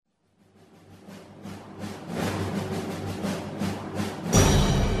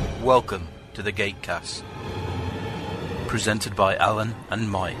Welcome to the Gatecast, presented by Alan and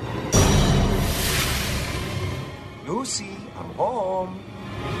Mike. Lucy, I'm home.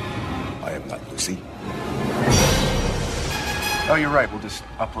 I am not Lucy. Oh, you're right. We'll just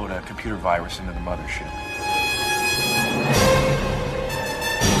upload a computer virus into the mothership.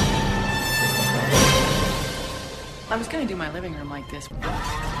 I was going to do my living room like this.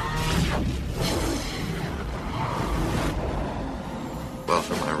 Well,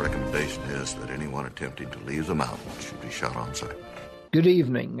 so my recommendation is that anyone attempting to leave the mountain should be shot on sight. Good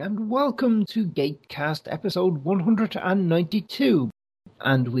evening, and welcome to Gatecast episode 192.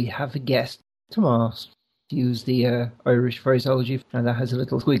 And we have a guest, Tomas, to use the Irish phraseology, and that has a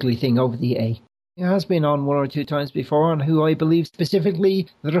little squiggly thing over the A. He has been on one or two times before, and who I believe specifically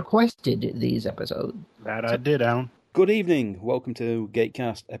requested these episodes. That I did, Alan. Good evening. Welcome to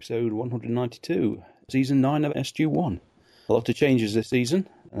Gatecast episode 192, season 9 of SG1. A lot of changes this season,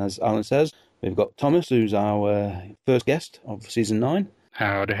 as Alan says. We've got Thomas, who's our first guest of season 9.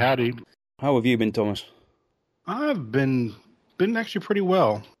 Howdy, howdy. How have you been, Thomas? I've been actually pretty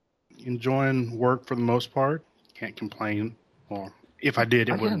well. Enjoying work for the most part. Can't complain. Well, if I did,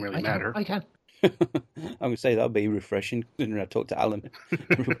 it wouldn't really matter. I can. I'm going to say that'd be refreshing, considering I talk to Alan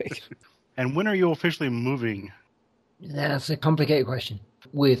every week. And when are you officially moving? That's a complicated question,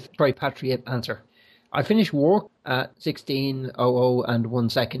 with very patriot answer. I finished work at 16:00 and 1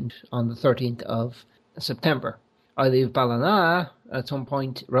 second on the 13th of September. I leave Ballina at some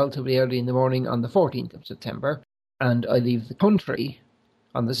point relatively early in the morning on the 14th of September, and I leave the country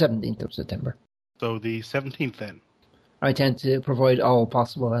on the 17th of September. So the 17th then? I tend to provide all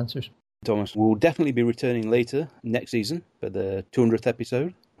possible answers. Thomas will definitely be returning later next season for the 200th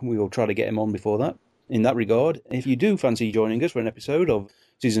episode. We will try to get him on before that. In that regard, if you do fancy joining us for an episode of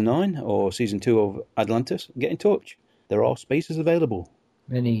Season 9 or Season 2 of Atlantis, get in touch. There are spaces available.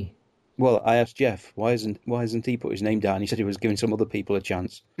 Many. Well, I asked Jeff, why hasn't he put his name down? He said he was giving some other people a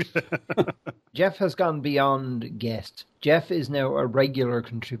chance. Jeff has gone beyond guest. Jeff is now a regular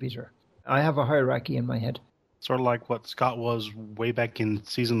contributor. I have a hierarchy in my head. Sort of like what Scott was way back in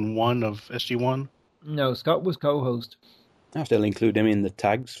Season 1 of SG1? No, Scott was co-host. I still include him in the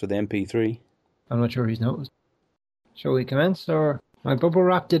tags for the MP3. I'm not sure he's noticed. Shall we commence, or... My bubble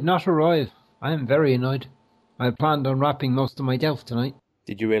wrap did not arrive. I am very annoyed. I had planned on wrapping most of my Delft tonight.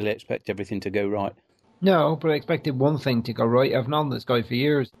 Did you really expect everything to go right? No, but I expected one thing to go right. I've known this guy for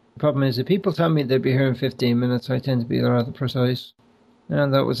years. The problem is, if people tell me they'd be here in 15 minutes, I tend to be rather precise.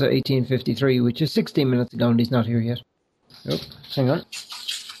 And that was at 18:53, which is 16 minutes ago, and he's not here yet. Oh, hang on.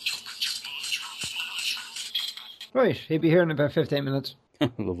 Right, he'll be here in about 15 minutes.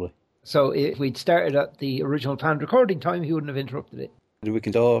 Lovely. So if we'd started at the original planned recording time, he wouldn't have interrupted it. We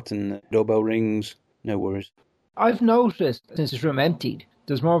can start and the doorbell rings, no worries. I've noticed, since this room emptied,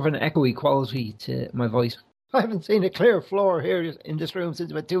 there's more of an echoey quality to my voice. I haven't seen a clear floor here in this room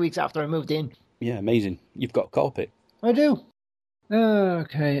since about 2 weeks after I moved in. Yeah, amazing. You've got carpet. I do.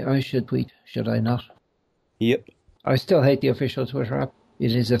 Okay, I should tweet, should I not? Yep. I still hate the official Twitter app.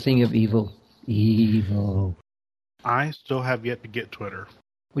 It is a thing of evil. Evil. I still have yet to get Twitter.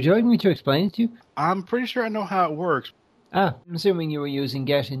 Would you like me to explain it to you? I'm pretty sure I know how it works. I'm assuming you were using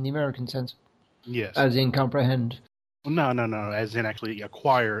get in the American sense. Yes. As in comprehend. No. As in actually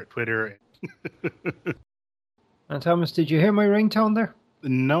acquire Twitter. And Thomas, did you hear my ringtone there?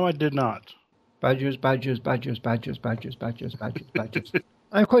 No, I did not. Badgers, badgers, badgers, badgers, badgers, badgers, badgers, badgers.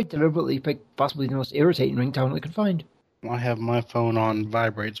 I quite deliberately picked possibly the most irritating ringtone I could find. I have my phone on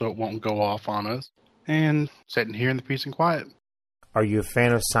vibrate so it won't go off on us. And sitting here in the peace and quiet. Are you a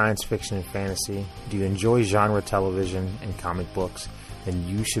fan of science fiction and fantasy? Do you enjoy genre television and comic books? Then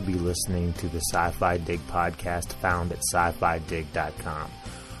you should be listening to the Sci-Fi Dig podcast found at sci-fi-dig.com,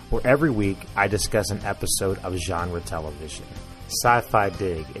 where every week I discuss an episode of genre television. Sci-Fi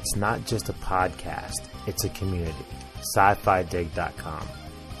Dig, it's not just a podcast, it's a community. sci-fi-dig.com.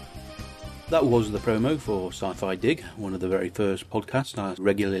 That was the promo for Sci-Fi Dig, one of the very first podcasts I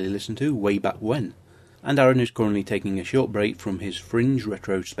regularly listened to way back when. And Aaron is currently taking a short break from his Fringe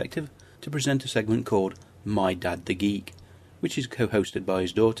retrospective to present a segment called My Dad the Geek, which is co-hosted by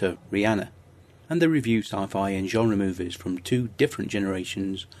his daughter, Rihanna, and they review sci-fi and genre movies from two different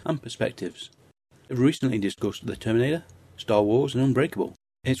generations and perspectives. They've recently discussed The Terminator, Star Wars and Unbreakable.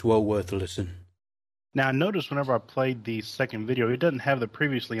 It's well worth a listen. Now, I noticed whenever I played the second video, it doesn't have the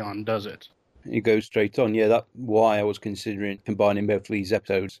previously on, does it? It goes straight on. Yeah, that's why I was considering combining both of these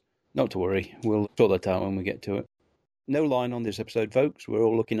episodes. Not to worry, we'll sort that out when we get to it. No line on this episode, folks. We're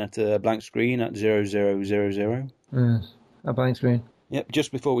all looking at a blank screen at 0000. Yes, a blank screen. Yep,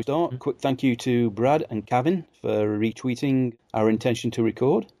 just before we start, a quick thank you to Brad and Kevin for retweeting our intention to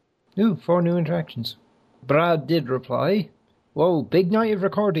record. Ooh, 4 new interactions. Brad did reply, "Whoa, big night of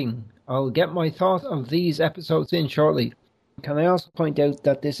recording. I'll get my thought of these episodes in shortly. Can I also point out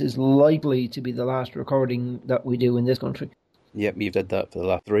that this is likely to be the last recording that we do in this country?" Yep, you've said that for the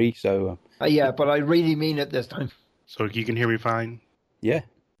last 3, so... Yeah, but I really mean it this time. So you can hear me fine? Yeah.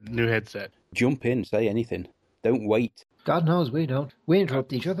 New headset. Jump in, say anything. Don't wait. God knows we don't. We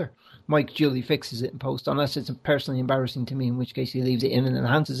interrupt each other. Mike duly fixes it in post, unless it's personally embarrassing to me, in which case he leaves it in and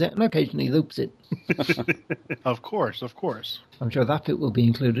enhances it, and occasionally loops it. Of course, of course. I'm sure that bit will be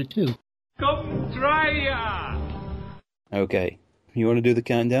included too. Come try ya! Okay. You want to do the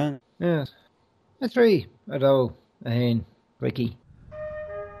countdown? Yes. A 3, a doe, a hen, Ricky.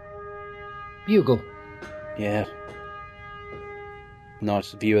 Bugle. Yeah.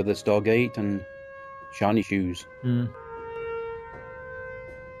 Nice view of the Stargate and shiny shoes.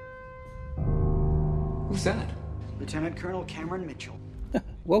 Who's that? Lieutenant Colonel Cameron Mitchell.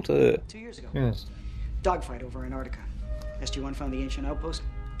 Walter. 2 years ago. Yes. Dogfight over Antarctica. SG-1 found the ancient outpost,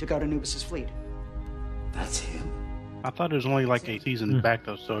 took out Anubis' fleet. That's him. I thought it was only like a season back,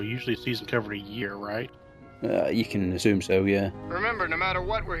 though, so usually a season covered a year, right? You can assume so, yeah. Remember, no matter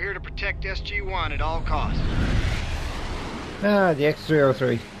what, we're here to protect SG-1 at all costs. Ah, the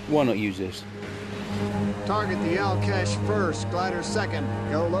X-303. Why not use this? Target the Alcash first, glider second.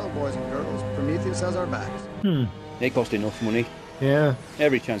 Go low, boys and girls. Prometheus has our backs. It cost enough money. Yeah,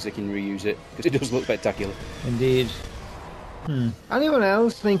 Every chance they can reuse it, because it does look spectacular. indeed. Anyone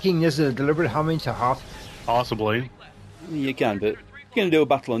else thinking this is a deliberate homage to Hoth? Possibly. You can, but if you're going to do a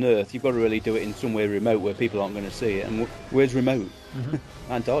battle on Earth, you've got to really do it in somewhere remote where people aren't going to see it. And where's remote?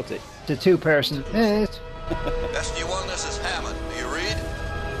 Antarctic. The 2-person. Yes. SG-1, this is Hammond. Do you read?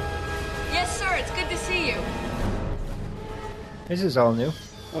 Yes, sir. It's good to see you. This is all new.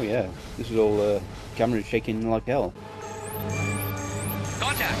 Oh yeah, this is all cameras shaking like hell.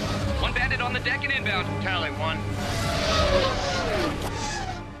 Contact! One bandit on the deck and inbound. Tally 1.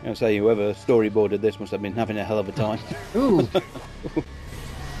 I say, whoever storyboarded this must have been having a hell of a time. Ooh.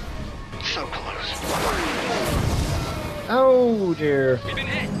 So close. Oh, dear. We've been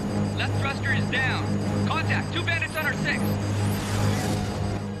hit. Left thruster is down. Contact! 2 bandits on our 6.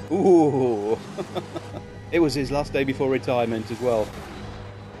 Ooh. It was his last day before retirement as well.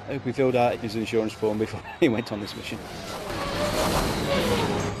 I hope he filled out his insurance form before he went on this mission.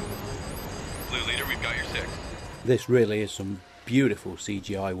 Blue leader, we've got your 6. This really is some beautiful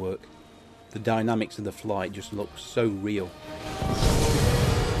CGI work. The dynamics of the flight just look so real.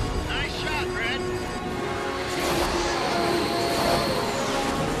 Nice shot, Red.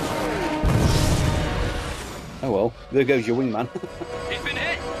 Oh well, there goes your wingman. He's been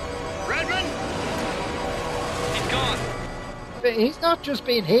hit! Redmond! He's gone! But he's not just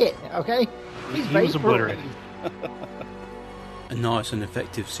being hit, okay? He's He was vaporized. obliterated. A nice and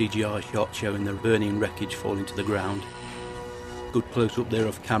effective CGI shot showing the burning wreckage falling to the ground. Good close-up there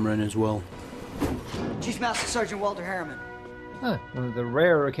of Cameron as well. Chief Master Sergeant Walter Harriman. One of the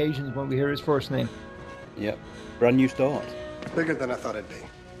rare occasions when we hear his first name. Yep, brand new start. Bigger than I thought it'd be.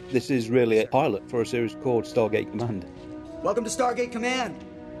 This is really a pilot for a series called Stargate Command. Welcome to Stargate Command.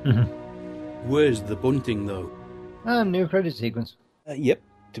 Where's the bunting though? And new credit sequence. Yep,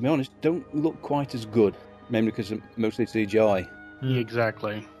 to be honest, don't look quite as good, mainly because of mostly CGI.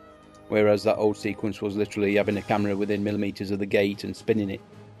 Exactly. Whereas that old sequence was literally having a camera within millimetres of the gate and spinning it.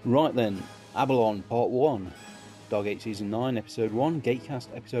 Right then, Avalon Part 1. Stargate Season 9, Episode 1, Gatecast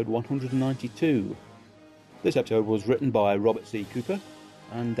Episode 192. This episode was written by Robert C. Cooper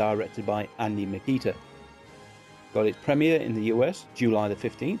and directed by Andy Makita. Got its premiere in the US July the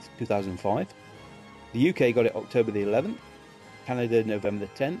 15th, 2005. The UK got it October the 11th, Canada November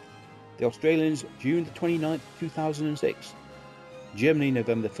the 10th, the Australians June the 29th, 2006, Germany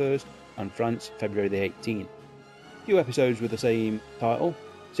November the 1st, and France February the 18th. Few episodes with the same title: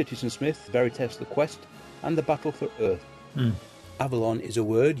 Citizen Smith, Veritas the Quest, and The Battle for Earth. Avalon is a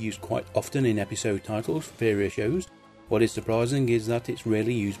word used quite often in episode titles for various shows. What is surprising is that it's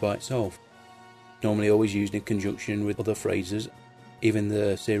rarely used by itself. Normally always used in conjunction with other phrases. Even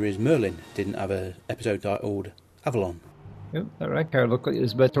the series Merlin didn't have an episode titled Avalon. Oh, all right, Carol, look like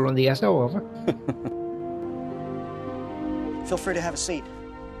it's about to run the SO over. Feel free to have a seat.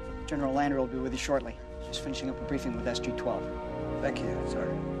 General Lander will be with you shortly. Just finishing up a briefing with SG-12. Thank you,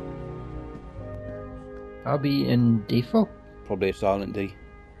 Sergeant. I'll be in default Probably a silent D.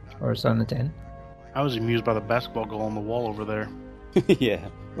 or silent N. I was amused by the basketball goal on the wall over there. Yeah,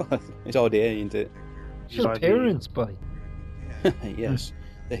 well, it's idea, ain't it? Your Side D. parents, boy. Yes,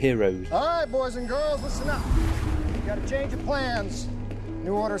 the heroes. All right, boys and girls, listen up. We got a change of plans.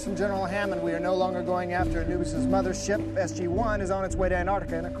 New orders from General Hammond. We are no longer going after Anubis' mothership. SG-1 is on its way to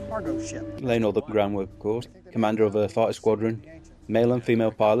Antarctica in a cargo ship. Laying all the groundwork, of course. Commander of a fighter squadron. Male and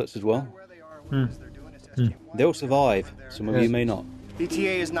female pilots as well. They'll survive. Some of you may not.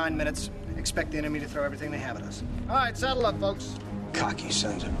 ETA is 9 minutes. Expect the enemy to throw everything they have at us. All right, saddle up, folks. Cocky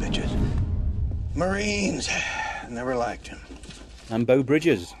sons of bitches. Marines. Never liked him. And Beau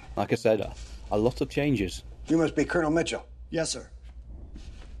Bridges. Like I said, a lot of changes. You must be Colonel Mitchell. Yes, sir.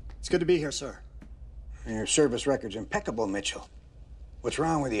 It's good to be here, sir. Your service record's impeccable, Mitchell. What's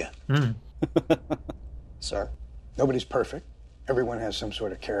wrong with you? Sir, nobody's perfect. Everyone has some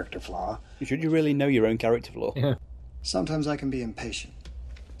sort of character flaw. Should you really know your own character flaw? Yeah. Sometimes I can be impatient,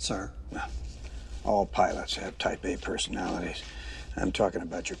 sir. Well, all pilots have type A personalities. I'm talking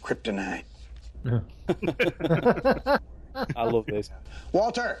about your kryptonite. I love this.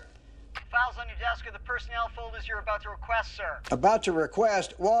 Walter! Files on your desk are the personnel folders you're about to request, sir. About to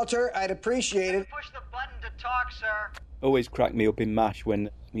request? Walter, I'd appreciate it. Push the button to talk, sir. Always cracked me up in MASH when,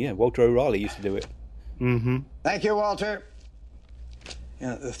 Walter O'Reilly used to do it. Mm-hmm. Thank you, Walter.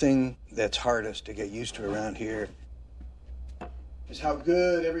 The thing that's hardest to get used to around here is how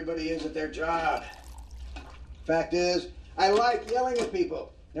good everybody is at their job. Fact is, I like yelling at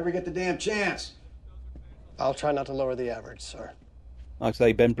people. Never get the damn chance. I'll try not to lower the average, sir. Like I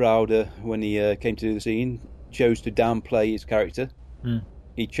say, Ben Browder, when he came to do the scene, chose to downplay his character.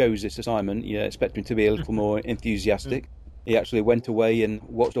 He chose this assignment. You expect him to be a little more enthusiastic. He actually went away and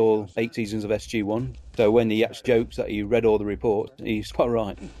watched all 8 seasons of SG-1. So when he actually jokes that he read all the reports, he's quite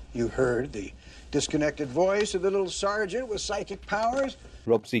right. You heard the disconnected voice of the little sergeant with psychic powers?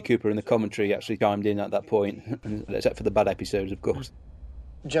 Rob C. Cooper in the commentary actually chimed in at that point, except for the bad episodes, of course.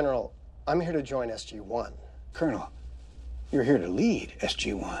 General, I'm here to join SG-1. Colonel, you're here to lead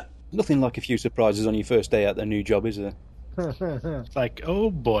SG-1. Nothing like a few surprises on your first day at the new job, is there? It's like,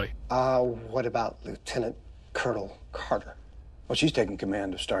 oh boy. What about Lieutenant Colonel Carter? Well, she's taking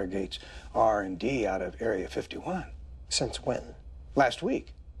command of Stargate's R&D out of Area 51. Since when? Last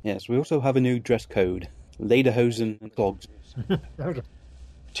week. Yes, we also have a new dress code. Lederhosen and clogs.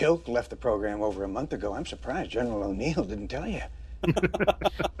 Tilk left the program over a month ago. I'm surprised General O'Neill didn't tell you.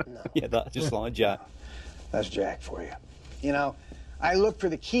 No. Yeah, that's just like Jack. That's Jack for you. You know, I looked for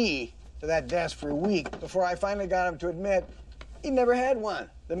the key to that desk for a week before I finally got him to admit he never had one.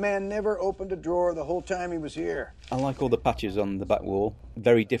 The man never opened a drawer the whole time he was here. I like all the patches on the back wall.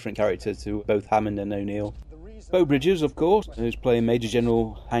 Very different character to both Hammond and O'Neill. Beau Bridges, of course, who's playing Major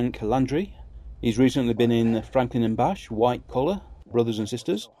General Hank Landry. He's recently been in Franklin and Bash, White Collar, Brothers and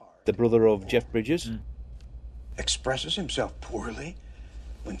Sisters, the brother of Jeff Bridges. Expresses himself poorly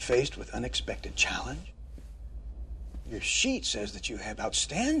when faced with unexpected challenge. Your sheet says that you have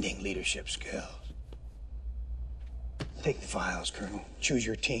outstanding leadership skills. Take the files, Colonel. Choose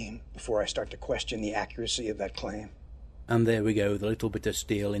your team before I start to question the accuracy of that claim. And there we go, the little bit of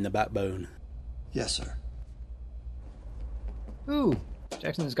steel in the backbone. Yes, sir. Ooh,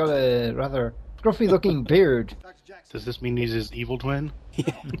 Jackson's got a rather scruffy-looking beard. Does this mean he's his evil twin?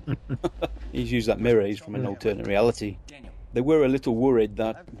 Yeah. He's used that mirror. He's from an alternate reality. They were a little worried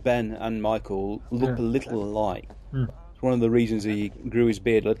that Ben and Michael look a little alike. It's one of the reasons he grew his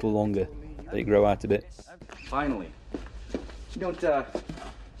beard a little longer. Let it grow out a bit. Finally. You don't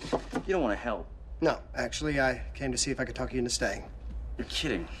want to help. No, actually, I came to see if I could talk you into staying. You're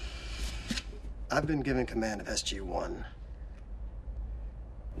kidding. I've been given command of SG-1.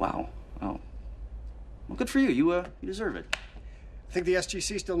 Wow. Oh. Well, good for you. You deserve it. I think the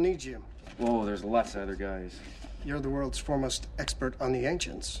SGC still needs you. Whoa, there's lots of other guys. You're the world's foremost expert on the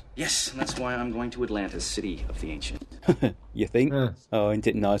ancients. Yes, and that's why I'm going to Atlantis, city of the ancients. You think? Oh, isn't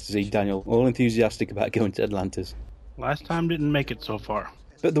it nice to see Daniel all enthusiastic about going to Atlantis? Last time didn't make it so far.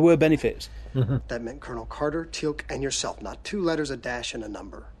 But there were benefits. That meant Colonel Carter, Teal'c, and yourself. Not 2 letters, a dash, and a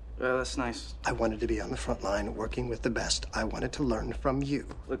number. That's nice. I wanted to be on the front line, working with the best. I wanted to learn from you.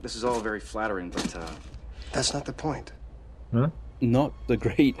 Look, this is all very flattering, but, That's not the point. Not the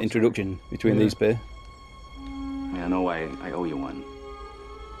great introduction between these pair. Yeah, no, I owe you one.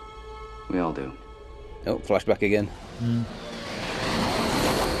 We all do. Oh, flashback again.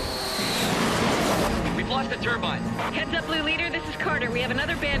 We've lost the turbine. Heads up, Blue Leader. This is Carter. We have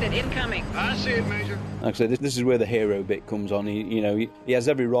another bandit incoming. I see it, Major. Actually, this is where the hero bit comes on. He has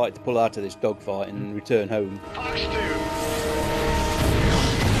every right to pull out of this dogfight and return home. Fox 2.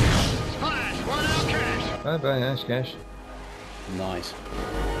 Splash, 1 out cash. Bye-bye, nice cash. Nice.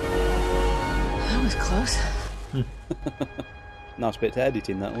 That was close. Nice bit to edit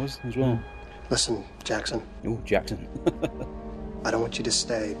in that was, as well. Listen, Jackson. Oh, Jackson. I don't want you to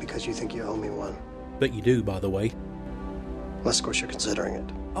stay because you think you owe me one. But you do, by the way. Unless, of course, you're considering it.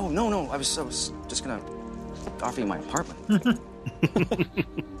 Oh, no. I was just gonna offer you my apartment.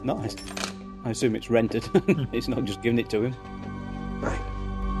 Nice. I assume it's rented. It's not just giving it to him. Right.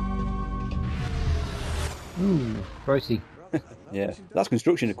 Ooh, pricey. Yeah, that's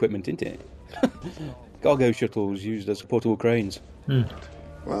construction equipment, isn't it? Cargo shuttles used as portable cranes.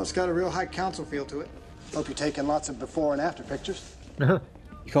 Well, it's got a real high council feel to it. Hope you're taking lots of before and after pictures. You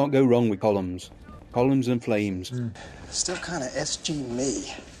can't go wrong with columns. Columns and flames. Still kind of SG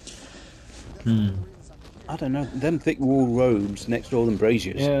me. I don't know. Them thick wool robes next to all them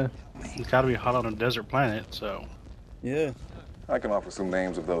braziers. Yeah. It's got to be hot on a desert planet, so... Yeah. I can offer some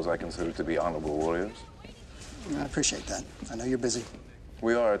names of those I consider to be honorable warriors. I appreciate that. I know you're busy.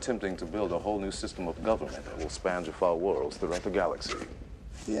 We are attempting to build a whole new system of government that will span Jafar worlds throughout the galaxy.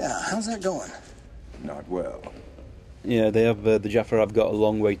 Yeah, how's that going? Not well. Yeah, they have the Jaffa have got a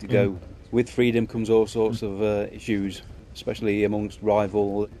long way to go. With freedom comes all sorts of issues, especially amongst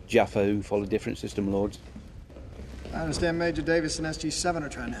rival Jaffa who follow different system lords. I understand Major Davis and SG-7 are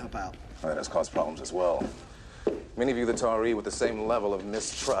trying to help out. That has caused problems as well. Many view the Tau'ri with the same level of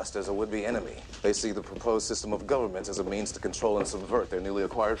mistrust as a would-be enemy. They see the proposed system of government as a means to control and subvert their newly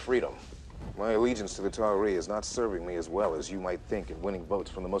acquired freedom. My allegiance to the Tau'ri is not serving me as well as you might think in winning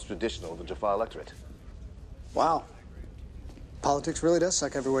votes from the most traditional of the Jaffa electorate. Wow. Politics really does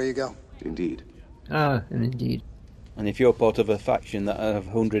suck everywhere you go. Indeed. Indeed. And if you're part of a faction that have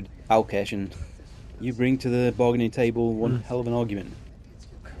 100 Alkesh, and you bring to the bargaining table one hell of an argument.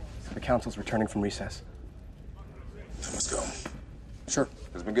 The council's returning from recess. Let's go. Sure.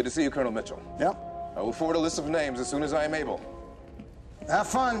 It's been good to see you, Colonel Mitchell. Yep. I will forward a list of names as soon as I am able. Have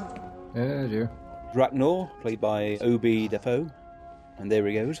fun. Yeah, dear. Draknor, played by Obi Defoe. And there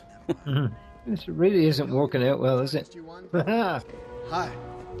he goes. This really isn't working out well, is it? Hi.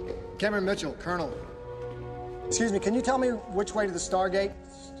 Cameron Mitchell, Colonel. Excuse me, can you tell me which way to the Stargate?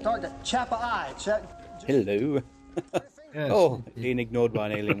 Stargate. Chappa Eye. Hello. Yes. Oh, being ignored by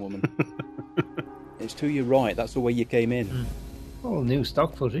an alien woman. It's to your right. That's the way you came in. Oh, new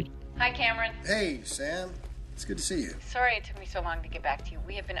stock footage. Hi, Cameron. Hey, Sam. It's good to see you. Sorry it took me so long to get back to you.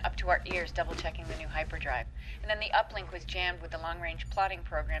 We have been up to our ears double-checking the new hyperdrive. And then the uplink was jammed with the long-range plotting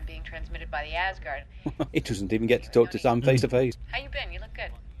program being transmitted by the Asgard. It doesn't even get to talk to Sam face to face. How you been? You look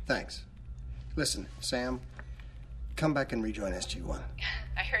good. Thanks. Listen, Sam, come back and rejoin SG-1.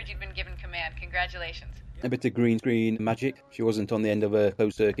 I heard you'd been given command. Congratulations. A bit of green screen magic. She wasn't on the end of a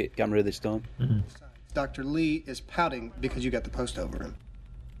closed-circuit camera this time. Dr. Lee is pouting because you got the post over him.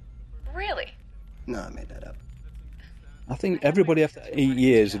 Really? No, I made that up. I think everybody after 8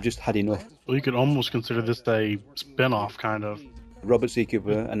 years have just had enough. Well, you could almost consider this a spin-off, kind of. Robert C.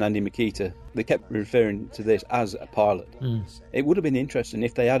 Cooper and Andy Makita, they kept referring to this as a pilot. It would have been interesting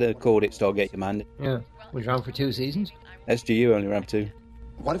if they had called it Stargate Command. Yeah, was on for 2 seasons. SGU only ran 2.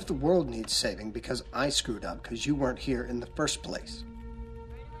 What if the world needs saving because I screwed up because you weren't here in the first place?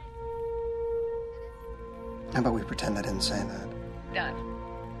 How about we pretend I didn't say that? Done.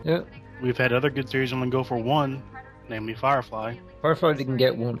 Yeah. We've had other good series only go for 1, namely Firefly. Firefly didn't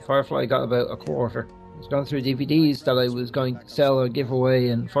get 1. Firefly got about a quarter. It's gone through DVDs that I was going to sell or give away,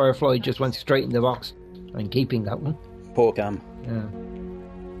 and Firefly just went straight in the box. I'm keeping that one. Poor Cam. Yeah.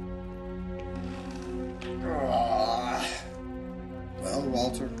 Well,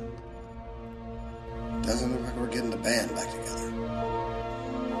 Walter, doesn't look like we're getting the band back together.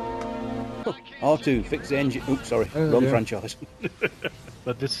 R2, fix the engine. Oops, sorry. Wrong franchise.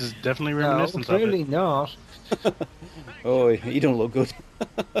 But this is definitely No, reminiscent clearly of it. not. Oh, you don't look good.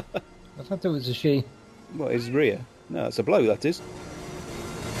 I thought there was a she. What, is Rhea? No, it's a blow, that is.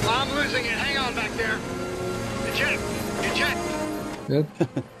 I'm losing it. Hang on back there. Eject. Eject. Good.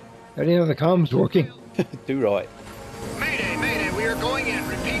 How do you know the comms working? Do right. Mayday, mayday. We are going in.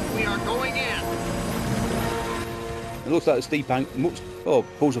 Repeat, we are going in. It looks like the steampunk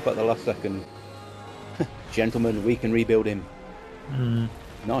pulls up at the last second. Gentlemen, we can rebuild him.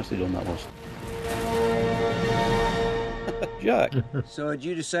 Nicely done, that was. Jack. So did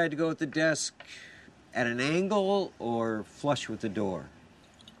you decide to go with the desk at an angle or flush with the door?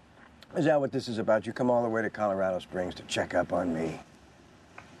 Is that what this is about? You come all the way to Colorado Springs to check up on me?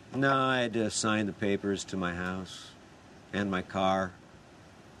 No, I had to sign the papers to my house and my car,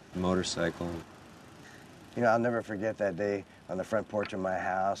 motorcycle. You know, I'll never forget that day on the front porch of my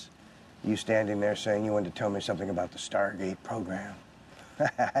house, you standing there saying you wanted to tell me something about the Stargate program.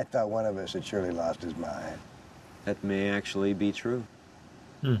 I thought one of us had surely lost his mind. That may actually be true.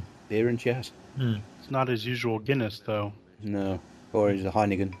 Beer and chess. It's not his usual Guinness, though. No. Or he's a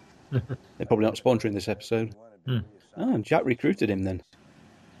Heineken. They're probably not sponsoring this episode. Oh, Jack recruited him then.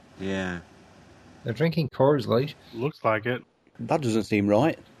 Yeah. They're drinking Coors Light. Looks like it. That doesn't seem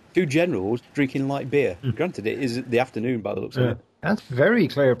right. 2 generals drinking light beer. Granted, it is the afternoon by the looks of it. That's very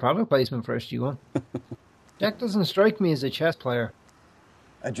clear product placement for SG-1. Jack doesn't strike me as a chess player.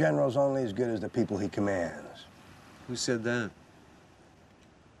 A general's only as good as the people he commands. Who said that?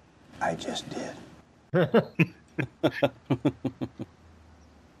 I just did.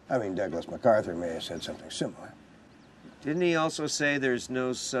 I mean, Douglas MacArthur may have said something similar. Didn't he also say there's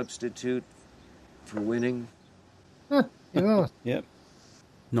no substitute for winning? Yeah. Yep.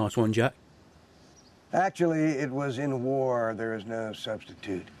 Nice one, Jack. Actually, it was in war there is no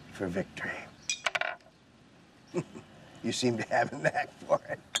substitute for victory. You seem to have a knack for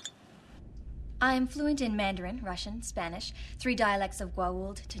it. I'm fluent in Mandarin, Russian, Spanish, 3 dialects of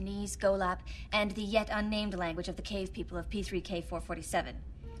Gwauld, Tunese, Golap, and the yet unnamed language of the cave people of P3K447.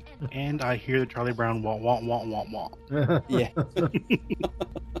 And I hear the Charlie Brown wah wah wah wah wah. Yeah.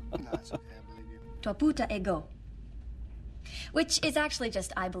 Toputa ego. Which is actually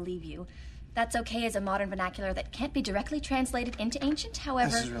just I believe you. That's okay as a modern vernacular that can't be directly translated into ancient,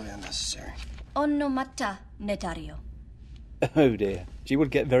 however... This is really unnecessary. Onomata netario. Oh dear. She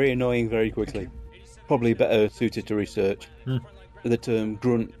would get very annoying very quickly. Probably better suited to research. The term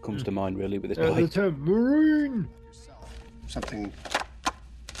grunt comes to mind, really, with this guy. The term marine. Something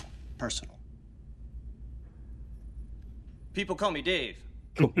personal. People call me Dave.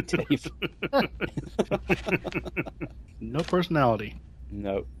 Call me Dave. No personality.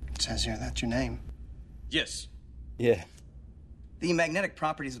 No. It says here that's your name. Yes. Yeah. The magnetic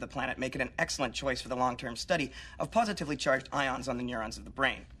properties of the planet make it an excellent choice for the long-term study of positively charged ions on the neurons of the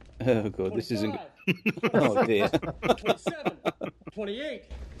brain. Oh, God, this isn't... Oh, dear. 27, 28,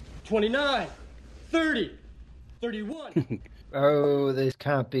 29, 30, 31. Oh, this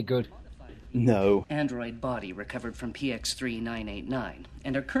can't be good. No. Android body recovered from PX-3989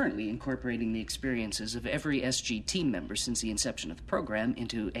 and are currently incorporating the experiences of every SG team member since the inception of the program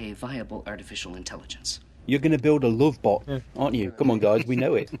into a viable artificial intelligence. You're going to build a love bot, aren't you? Come on, guys, we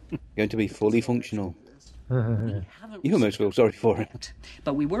know it. Going to be fully functional. You almost feel sorry for it.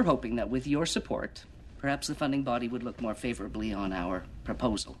 But we were hoping that with your support, perhaps the funding body would look more favorably on our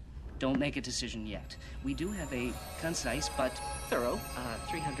proposal. Don't make a decision yet. We do have a concise but thorough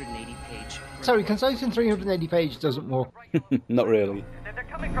 380-page... Sorry, concise and 380-page doesn't work. Not really. They're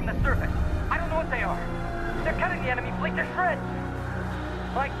coming from the surface. I don't know what they are. They're cutting the enemy fleet to shreds.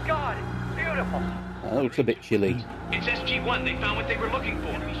 My God, it's beautiful. That looks a bit chilly. It's SG-1. They found what they were looking for.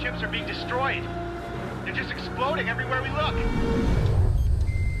 Enemy ships are being destroyed. They're just exploding everywhere we look.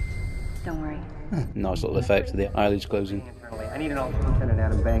 Don't worry. Nice little effect of the eyelids closing. I need an alternate. Lieutenant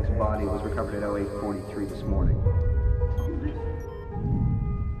Adam Banks' body was recovered at 0843 this morning.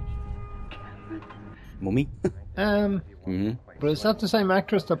 Mummy? But is that the same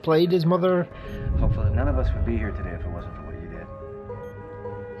actress that played his mother? Hopefully none of us would be here today if it wasn't for what you did.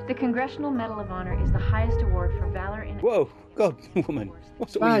 The Congressional Medal of Honor is the highest award for valor in... Whoa, God, woman.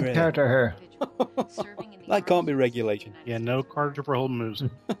 What's up with your Bad hair? character hair. That can't be regulation. Yeah, no Carter for holding moves. On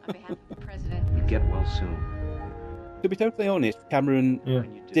behalf of the President... Get well soon. To be totally honest, Cameron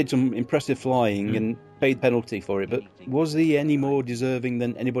did some impressive flying and paid penalty for it, but was he any more deserving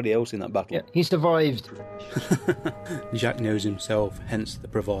than anybody else in that battle? Yeah, he survived. Jack knows himself, hence the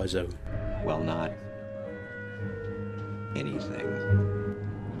proviso. Well, not anything.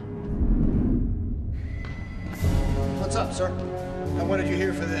 What's up, sir? And what did you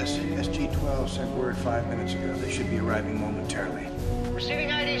hear for this? SG-12 sent word 5 minutes ago. They should be arriving momentarily. Receiving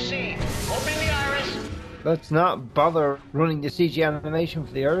IDC. Open the iris. Let's not bother running the CG animation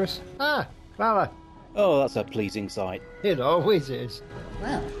for the Iris. Ah, Vala. Oh, that's a pleasing sight. It always is.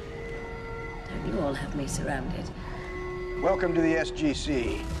 Well, don't you all have me surrounded? Welcome to the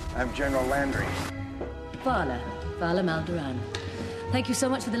SGC. I'm General Landry. Vala Maldoran. Thank you so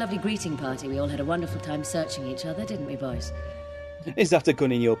much for the lovely greeting party. We all had a wonderful time searching each other, didn't we, boys? Is that a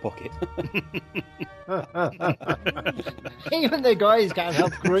gun in your pocket? Even the guys can't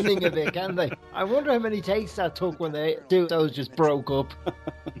help grinning a bit, can they? I wonder how many takes that took when they two those just broke up.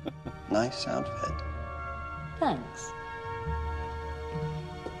 Nice outfit. Thanks.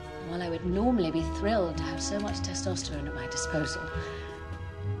 While I would normally be thrilled to have so much testosterone at my disposal,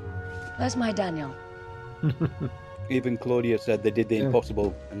 where's my Daniel? Even Claudia said they did the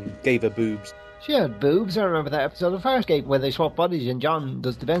impossible and gave her boobs. She had boobs. I remember that episode of Farscape where they swap bodies and John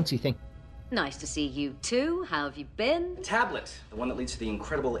does the bouncy thing. Nice to see you too. How have you been? Tablet, the one that leads to the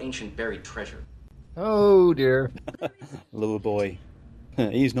incredible ancient buried treasure. Oh dear. Little boy.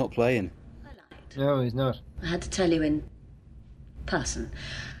 He's not playing. No, he's not. I had to tell you in person.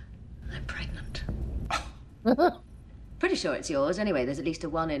 I'm pregnant. Pretty sure it's yours. Anyway, there's at least a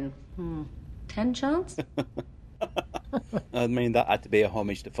 1 in 10 chance. I mean, that had to be a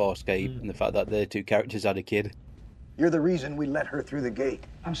homage to Farscape and the fact that their two characters had a kid. You're the reason we let her through the gate.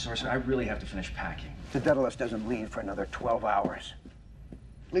 I'm sorry, sir. I really have to finish packing. The Daedalus doesn't leave for another 12 hours.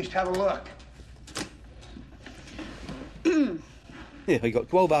 At least have a look. Yeah, you got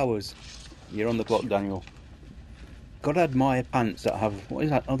 12 hours. You're on the clock, Daniel. Gotta admire pants that have, what is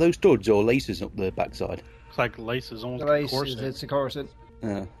that? Are those studs or laces up the backside? It's like laces, almost The like a laces, corset. it's a corset.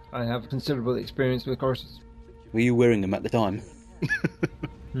 Yeah. I have considerable experience with corsets. Were you wearing them at the time?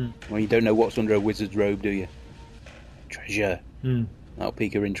 Well, you don't know what's under a wizard's robe, do you? Treasure. That'll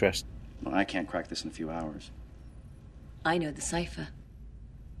pique your interest. Well, I can't crack this in a few hours. I know the cipher.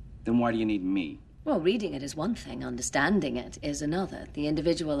 Then why do you need me? Well, reading it is one thing, understanding it is another. The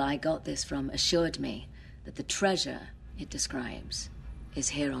individual I got this from assured me that the treasure it describes is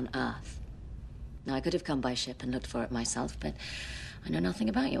here on Earth. Now, I could have come by ship and looked for it myself, but I know nothing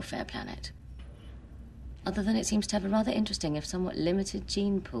about your fair planet. Other than it seems to have a rather interesting, if somewhat limited,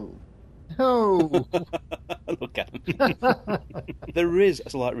 gene pool. Oh! Look at him. There is a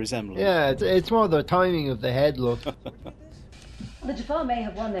slight resemblance. Yeah, it's more the timing of the head look. The Jafar may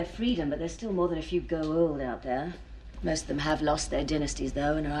have won their freedom, but there's still more than a few go old out there. Most of them have lost their dynasties,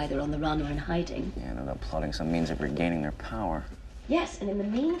 though, and are either on the run or in hiding. Yeah, they're plotting some means of regaining their power. Yes, and in the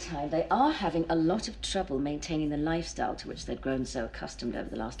meantime, they are having a lot of trouble maintaining the lifestyle to which they'd grown so accustomed over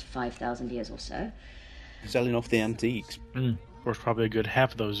the last 5,000 years or so. Selling off the antiques. Of course, probably a good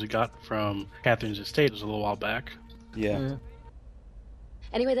half of those you got from Catherine's estate was a little while back. Yeah.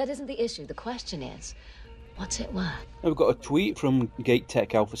 Anyway, that isn't the issue. The question is, what's it worth? I've got a tweet from Gate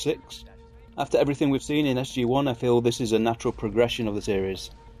Tech Alpha 6. After everything we've seen in SG-1, I feel this is a natural progression of the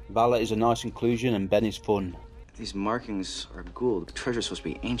series. Vala is a nice inclusion and Ben is fun. These markings are Gould. The treasure's supposed to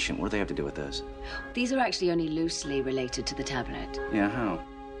be ancient. What do they have to do with this? These are actually only loosely related to the tablet. Yeah, how?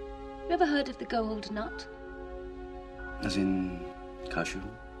 You ever heard of the Gold Knot? As in Kashu?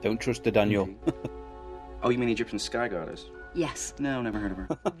 Don't trust the Daniel. Oh, you mean Egyptian sky goddess? Yes. No, never heard of her.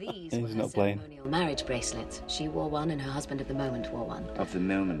 These He's were her not playing. ceremonial marriage bracelets. She wore one, and her husband at the moment wore one. Of the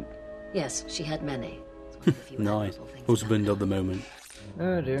moment. Yes, she had many. Nice. Husband of the moment.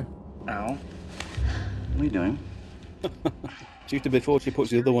 Oh dear. Al? What are you doing? Shoot her before she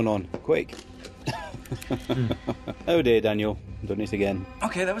puts the other one on. Quick. Oh dear, Daniel. Done it again.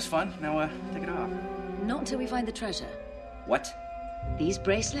 Okay, that was fun. Now, take it off. Not until we find the treasure. What? These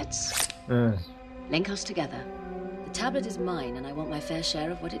bracelets link us together. The tablet is mine, and I want my fair share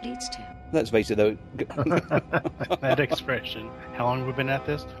of what it leads to. Let's face it, though. That expression. How long have we been at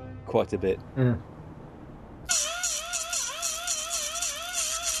this? Quite a bit. Oh,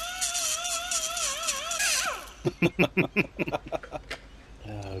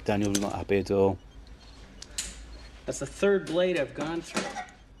 Daniel's not happy at all. That's the third blade I've gone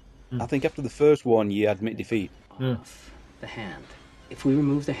through. I think after the first one, you admit defeat. The hand. If we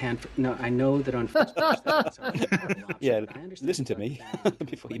remove the hand... No, I know that on first Yeah, listen to me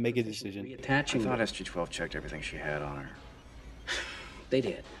before you make a decision. I thought SG-12 checked everything she had on her. They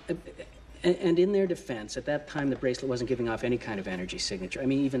did. And in their defense, at that time, the bracelet wasn't giving off any kind of energy signature. I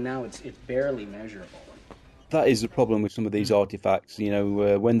mean, even now, it's barely measurable. That is the problem with some of these artifacts. You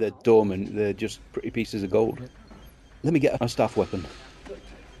know, when they're dormant, they're just pretty pieces of gold. Let me get a staff weapon.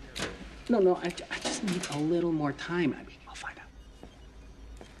 No, I just need a little more time. I mean, I'll find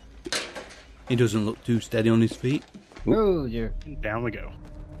out. He doesn't look too steady on his feet. Oh dear. Down we go.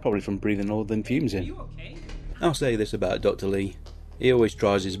 Probably from breathing all them fumes in. Okay? I'll say this about Dr. Lee. He always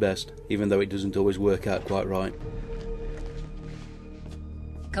tries his best, even though it doesn't always work out quite right.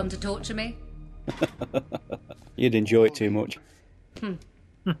 Come to torture me? You'd enjoy it too much.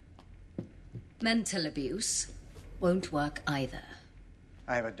 Mental abuse won't work either.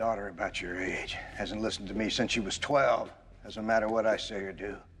 I have a daughter about your age. Hasn't listened to me since she was 12. Doesn't matter what I say or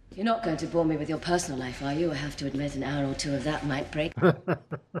do. You're not going to bore me with your personal life, are you? I have to admit an hour or two of that might break.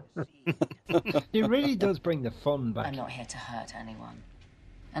 He really does bring the fun back. I'm not here to hurt anyone.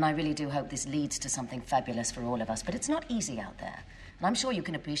 And I really do hope this leads to something fabulous for all of us, but it's not easy out there. And I'm sure you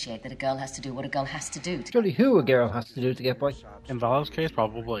can appreciate that a girl has to do what a girl has to do. Surely who a girl has to do to get by? In Vala's case,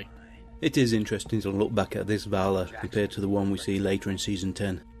 probably. It is interesting to look back at this Vala compared to the one we see later in Season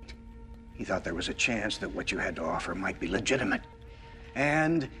 10. He thought there was a chance that what you had to offer might be legitimate.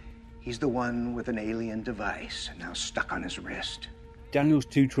 And he's the one with an alien device now stuck on his wrist. Daniel's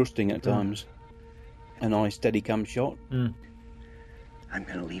too trusting at times. A nice steady cam shot. I'm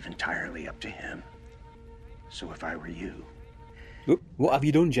going to leave entirely up to him. So if I were you... Oop, what have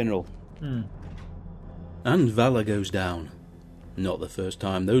you done, General? And Vala goes down. Not the first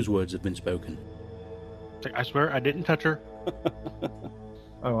time those words have been spoken. I swear I didn't touch her.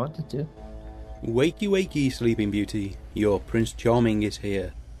 I wanted to. Wakey, wakey, Sleeping Beauty. Your Prince Charming is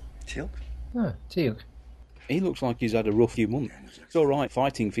here. Teal'c? Oh, Teal'c. He looks like he's had a rough few months. It's all right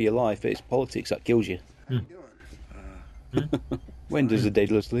fighting for your life, but it's politics that kills you. When does the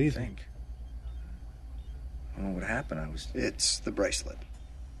Daedalus leave? I don't know what happened. It's the bracelet.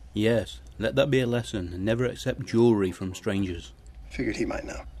 Yes, let that be a lesson, and never accept jewellery from strangers. Figured he might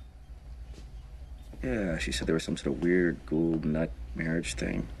know. Yeah, she said there was some sort of weird gold nut marriage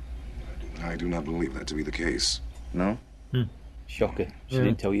thing. I do not believe that to be the case. No? Shocker. She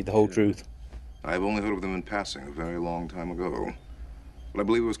didn't tell you the whole truth. I've only heard of them in passing a very long time ago. But I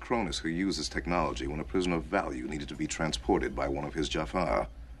believe it was Cronus who used this technology when a prisoner of value needed to be transported by one of his Jafar.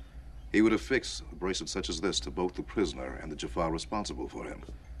 He would affix a bracelet such as this to both the prisoner and the Jafar responsible for him.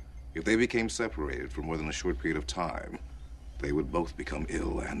 If they became separated for more than a short period of time, they would both become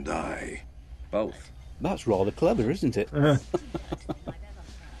ill and die. Both? That's rather clever, isn't it?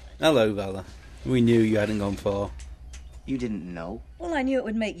 Hello, Vala. We knew you hadn't gone far. You didn't know? Well, I knew it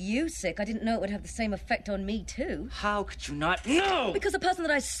would make you sick. I didn't know it would have the same effect on me, too. How could you not know? Because the person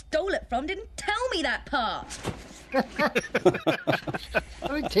that I stole it from didn't tell me that part.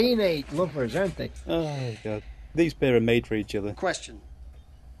 They're teenage lovers, aren't they? Oh, God. These pair are made for each other. Question.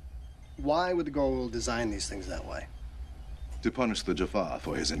 Why would the Goa'uld design these things that way? To punish the Jafar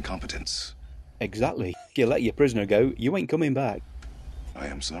for his incompetence. Exactly. If you let your prisoner go, you ain't coming back. I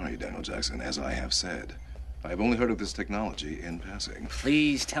am sorry, Daniel Jackson, as I have said. I have only heard of this technology in passing.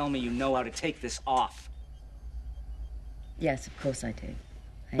 Please tell me you know how to take this off. Yes, of course I do.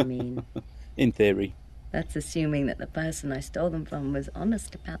 I mean... In theory. That's assuming that the person I stole them from was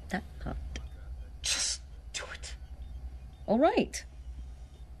honest about that part. Just do it. All right.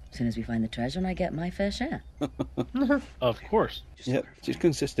 As soon as we find the treasure and I get my fair share. Of course. Yep, she's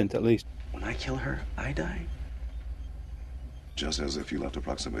consistent at least. When I kill her, I die. Just as if you left a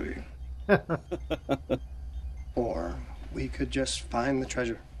proximity. Or we could just find the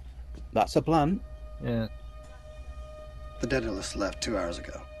treasure. That's a plan. Yeah. The Daedalus left 2 hours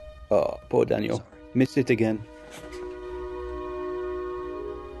ago. Oh, poor Daniel. Missed it again.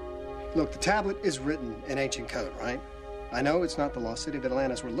 Look, the tablet is written in ancient code, right? I know it's not the lost city of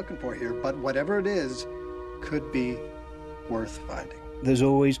Atlantis we're looking for here, but whatever it is could be worth finding. There's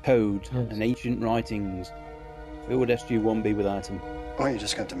always code and ancient writings. Who would SG-1 be without him? Or you're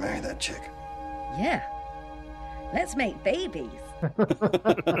just going to marry that chick. Yeah. Let's make babies.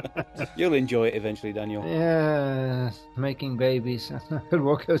 You'll enjoy it eventually, Daniel. Yeah, making babies. It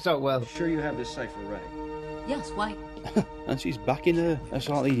work out so well. Sure you have this cipher right? Yes, why? And she's back in a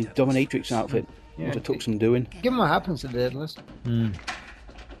slightly dominatrix outfit. Yeah. It took some doing. Give him what happens to the Daedalus. You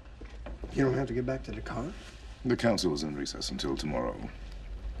don't have to get back to the car? The council is in recess until tomorrow.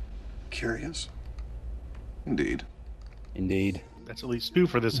 Curious? Indeed. Indeed. That's at least 2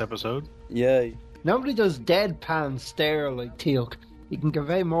 for this episode. Yeah. Nobody does deadpan stare like Teal'c. He can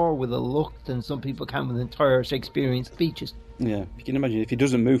convey more with a look than some people can with entire Shakespearean speeches. Yeah, you can imagine if he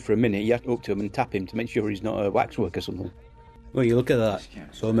doesn't move for a minute, you have to go up to him and tap him to make sure he's not a waxwork or something. Well, you look at that.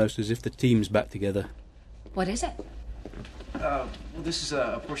 It's almost as if the team's back together. What is it? Well, this is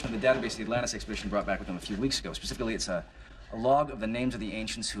a portion of the database the Atlantis expedition brought back with them a few weeks ago. Specifically, it's a log of the names of the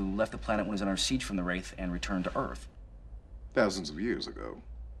ancients who left the planet when it was under siege from the Wraith and returned to Earth. Thousands of years ago.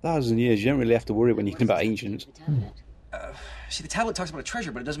 1,000 years, you don't really have to worry when you're talking about ancients. See, the tablet talks about a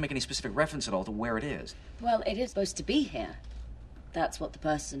treasure, but it doesn't make any specific reference at all to where it is. Well, it is supposed to be here. That's what the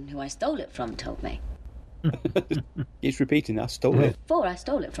person who I stole it from told me. He's repeating that, stole it. Before I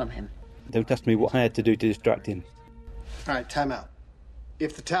stole it from him. Don't ask me what I had to do to distract him. All right, time out.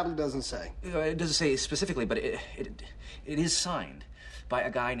 If the tablet doesn't say. It doesn't say specifically, but it is signed by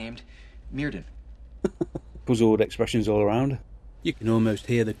a guy named Mirrodin. Puzzled expressions all around. You can almost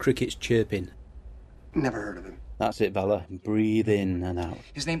hear the crickets chirping. Never heard of him. That's it, Vala. Breathe in and out.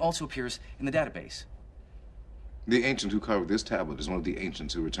 His name also appears in the database. The ancient who carved this tablet is one of the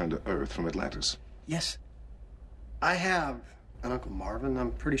ancients who returned to Earth from Atlantis. Yes. I have an Uncle Marvin.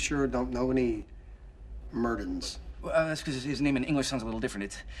 I'm pretty sure don't know any Murdins. Well, that's because his name in English sounds a little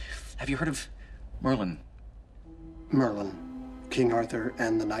different. Have you heard of Merlin? Merlin. King Arthur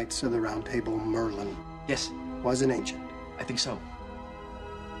and the Knights of the Round Table, Merlin. Yes. Was an ancient. I think so.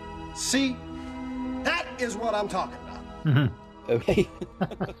 See? That is what I'm talking about. Okay.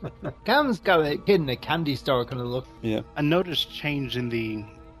 Cam's got a kid in a candy store kind of look. Yeah. I noticed change in the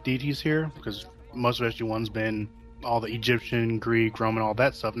deities here, because most of SG-1's been all the Egyptian, Greek, Roman, all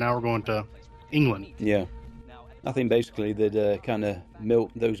that stuff. Now we're going to England. Yeah. I think basically they'd kind of milk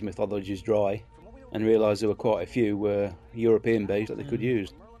those mythologies dry and realise there were quite a few were European-based that they could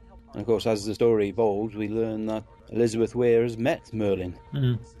use. And of course, as the story evolves, we learn that Elizabeth Weir has met Merlin.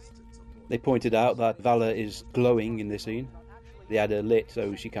 They pointed out that Vala is glowing in this scene. They had her lit,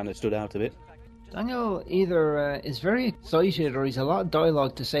 so she kind of stood out a bit. Daniel either is very excited or he's a lot of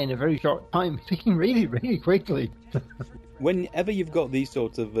dialogue to say in a very short time, speaking really, really quickly. Whenever you've got these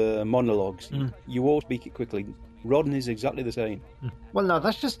sorts of monologues, you all speak it quickly. Rodden is exactly the same. Well, no,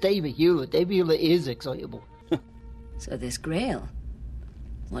 that's just David Hewlett. David Hewlett is excitable. So this Grail,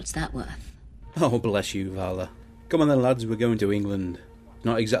 what's that worth? Oh, bless you, Vala. Come on then, lads, we're going to England.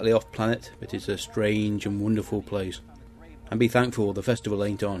 Not exactly off planet, but it's a strange and wonderful place. And be thankful the festival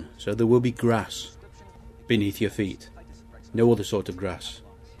ain't on, so there will be grass beneath your feet. No other sort of grass.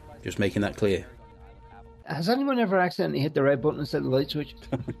 Just making that clear. Has anyone ever accidentally hit the red button instead of the light switch?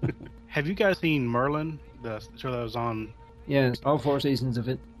 Have you guys seen Merlin, the show that was on? Yeah, all 4 seasons of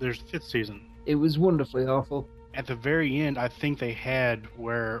it. There's 5th season. It was wonderfully awful. At the very end, I think they had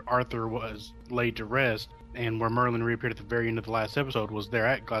where Arthur was laid to rest, and where Merlin reappeared at the very end of the last episode was there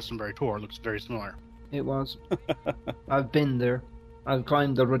at Glastonbury Tor. It looks very similar. It was. I've been there. I've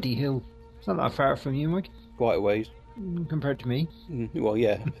climbed the Ruddy Hill. It's not that far from you, Mike. Quite a ways. Compared to me. Well,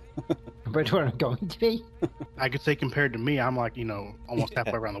 yeah. Compared to where I'm going to be. I could say compared to me, I'm like, almost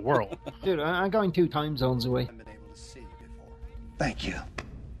halfway around the world. Dude, I'm going 2 time zones away. Thank you.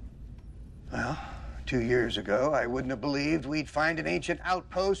 Well, 2 years ago, I wouldn't have believed we'd find an ancient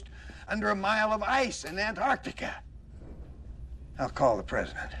outpost under a mile of ice in Antarctica. I'll call the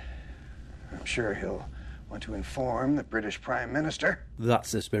president. I'm sure he'll want to inform the British Prime Minister.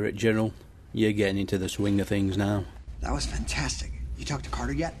 That's the spirit, General. You're getting into the swing of things now. That was fantastic. You talked to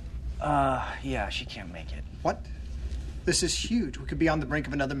Carter yet? Yeah, she can't make it. What? This is huge. We could be on the brink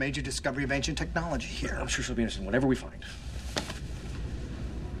of another major discovery of ancient technology here. I'm sure she'll be interested in whatever we find.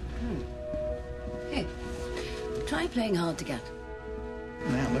 Hey, try playing hard to get.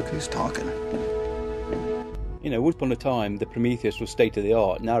 Man, look who's talking. Once upon a time, the Prometheus was state of the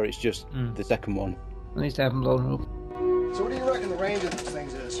art. Now it's just the second one. At least I haven't blown up. So what do you reckon the range of these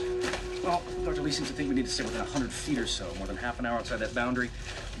things is? Well, Dr. Lee seems to think we need to stay within 100 feet or so. More than half an hour outside that boundary,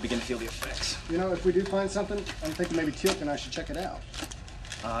 we begin to feel the effects. If we do find something, I'm thinking maybe Teal'c and I should check it out.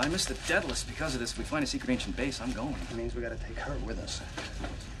 I missed the dead list because of this. If we find a secret ancient base, I'm going. It means we gotta take her with us.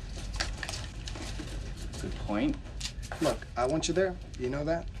 Good point. Look, I want you there. You know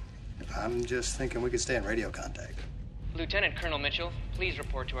that? I'm just thinking we could stay in radio contact. Lieutenant Colonel Mitchell, please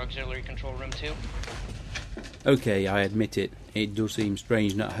report to Auxiliary Control Room 2. Okay, I admit it. It does seem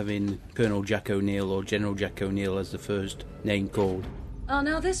strange not having Colonel Jack O'Neill or General Jack O'Neill as the first name called. Oh,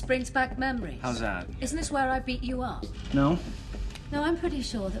 now this brings back memories. How's that? Isn't this where I beat you up? No. No, I'm pretty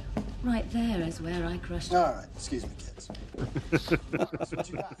sure that right there is where I crushed you. All right, excuse me, kids.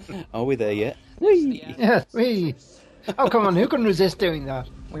 Are we there yet? Yes, we. Oh, come on, who can resist doing that?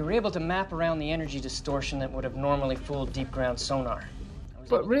 We were able to map around the energy distortion that would have normally fooled deep ground sonar.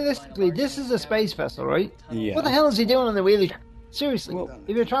 But realistically, this is a space vessel, right? Yeah. What the hell is he doing on the wheelie? Seriously,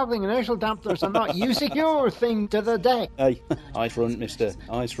 if you're travelling inertial dampers or not, you stick your thing to the deck. Hey, ice front, mister.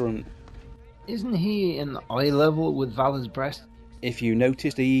 Ice front. Isn't he in eye level with Vala's breast? If you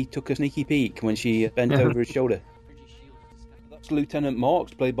noticed, he took a sneaky peek when she bent over his shoulder. That's Lieutenant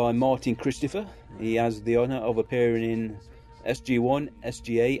Marks, played by Martin Christopher. He has the honour of appearing in SG-1,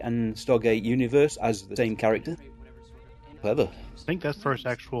 SG-8 and Stargate Universe as the same character. Clever. I think that's the first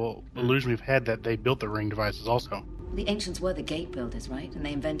actual illusion we've had that they built the ring devices also. The ancients were the gate builders, right? And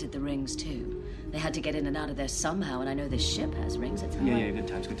they invented the rings, too. They had to get in and out of there somehow, and I know this ship has rings. It's Yeah, good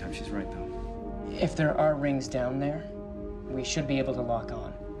times. She's right, though. If there are rings down there, we should be able to lock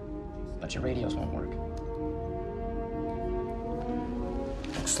on. But your radios won't work.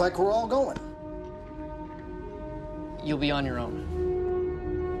 Looks like we're all going. You'll be on your own.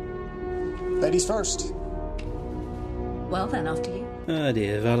 Ladies first. Well, then, after you. Ah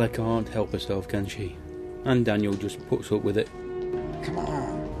dear, Vala can't help herself, can she? And Daniel just puts up with it. Come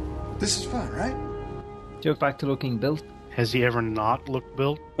on. This is fun, right? Joke back to looking built. Has he ever not looked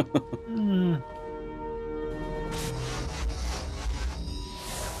built?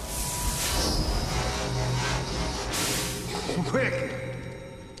 Quick!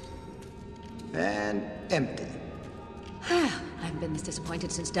 And empty. I haven't been this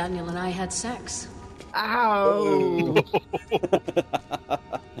disappointed since Daniel and I had sex. Ow!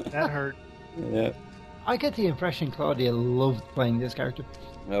 That hurt. Yeah. I get the impression Claudia loved playing this character.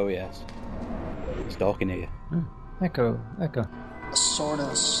 Oh, yes. It's dark in here. Echo. A sword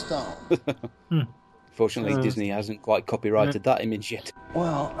and a stone. Fortunately, Disney hasn't quite copyrighted that image yet.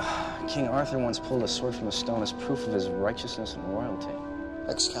 Well, King Arthur once pulled a sword from a stone as proof of his righteousness and royalty.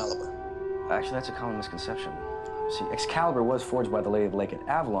 Excalibur. Actually, that's a common misconception. See, Excalibur was forged by the Lady of the Lake at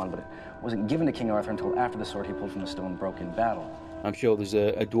Avalon, but it wasn't given to King Arthur until after the sword he pulled from the stone broke in battle. I'm sure there's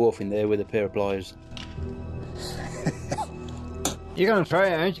a dwarf in there with a pair of pliers. You're going to try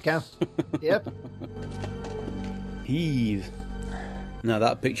it, aren't you, Cam? Yep. Heave. Now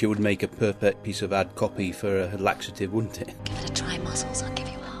that picture would make a perfect piece of ad copy for a laxative, wouldn't it? Give it a try, Muscles. I'll give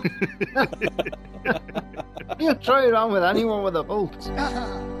you help. You'll try it on with anyone with a bolt.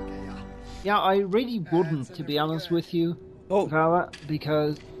 Yeah, I really wouldn't, to be honest with you, Vala,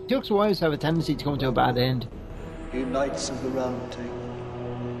 because Duke's wives have a tendency to come to a bad end. You knights of the Round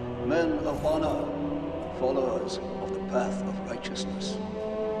Table, men of honor, followers of the path of righteousness.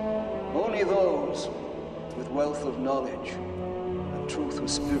 Only those with wealth of knowledge and truth of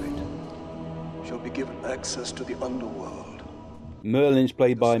spirit shall be given access to the underworld. Merlin's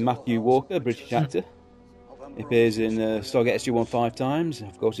played by Matthew Walker, British actor. He appears in Stargate SG-1 5 times.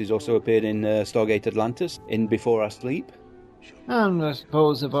 Of course, he's also appeared in Stargate Atlantis, in Before I Sleep. And I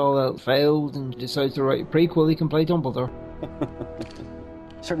suppose if all else failed and decides to write a prequel, he can play Dumbledore.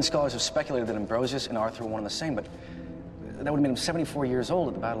 Certain scholars have speculated that Ambrosius and Arthur were one and the same, but that would have made him 74 years old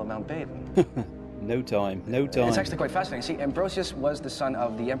at the Battle of Mount Baden. No time. It's actually quite fascinating. See, Ambrosius was the son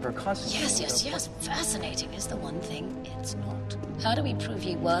of the Emperor Constantine. Yes. Fascinating is the one thing it's not. How do we prove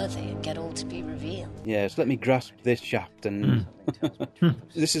you worthy and get all to be revealed? Yes, let me grasp this shaft. And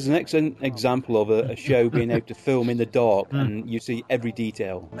this is an excellent example of a show being able to film in the dark and you see every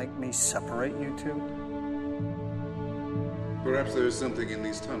detail. Make me separate you two? Perhaps there is something in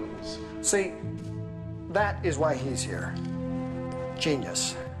these tunnels. See, that is why he's here.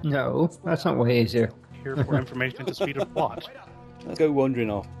 Genius. No, that's not why he's here. Here for information at the speed of plot. Let's go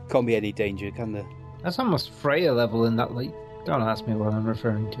wandering off. Can't be any danger, can there? That's almost Freya level in that light. Don't ask me what I'm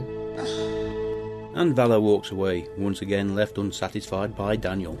referring to. And Vala walks away, once again left unsatisfied by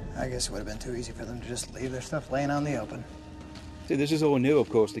Daniel. I guess it would have been too easy for them to just leave their stuff laying out in the open. See, this is all new, of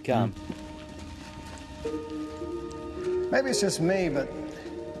course, to Cam. Maybe it's just me, but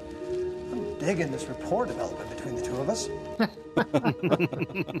I'm digging this rapport development between the two of us.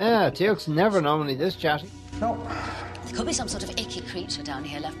 Yeah, Teal'c's never normally this chatty. No. There could be some sort of icky creature down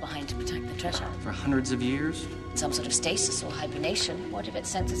here left behind to protect the treasure. For hundreds of years? Some sort of stasis or hibernation. What if it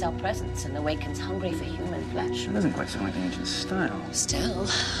senses our presence and awakens hungry for human flesh? It doesn't quite sound like the ancient style. Still.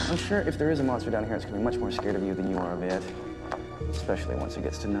 I'm sure if there is a monster down here, it's going to be much more scared of you than you are of it. Especially once it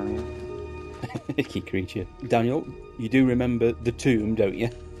gets to know you. Icky creature. Daniel, you do remember the tomb, don't you?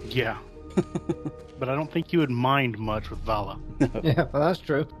 Yeah. But I don't think you would mind much with Vala. Yeah, well, that's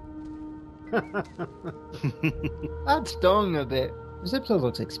true. That stung a bit. This episode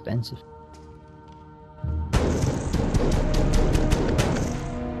looks expensive.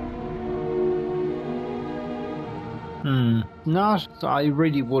 Not. I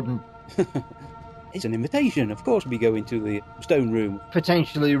really wouldn't. It's an invitation. Of course we go into the stone room.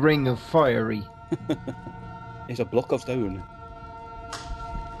 Potentially Ring of Fiery. It's a block of stone.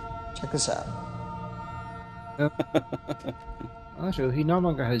 Check this out. Also, he no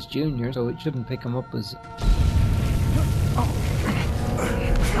longer has Junior, so it shouldn't pick him up as...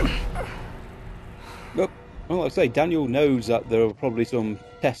 Well, like I say, Daniel knows that there are probably some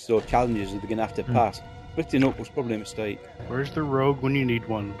tests or challenges that they're going to have to pass. Splitting up was probably a mistake. Where's the rogue when you need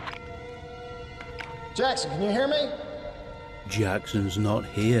one? Jackson, can you hear me? Jackson's not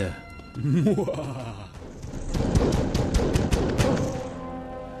here.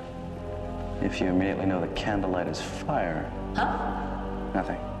 If you immediately know that candlelight is fire. Huh?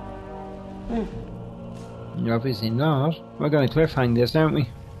 Nothing. Obviously not. We're going to cliffhang this, aren't we?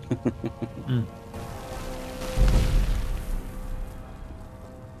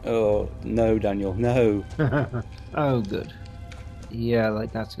 Oh, no, Daniel, no. Oh, good. Yeah,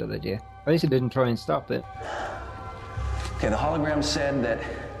 like, that's a good idea. At least he didn't try and stop it. Okay, the hologram said that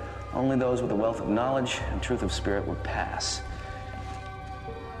only those with a wealth of knowledge and truth of spirit would pass.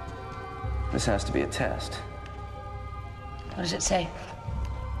 This has to be a test. What does it say?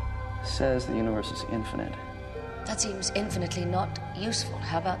 It says the universe is infinite. That seems infinitely not useful.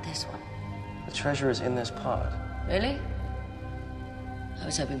 How about this one? The treasure is in this pod. Really? I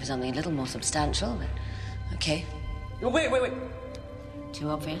was hoping for something a little more substantial, but okay. Wait. Too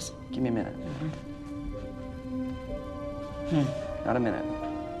obvious? Give me a minute. Not a minute.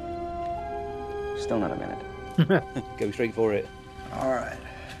 Still not a minute. Go straight for it. All right.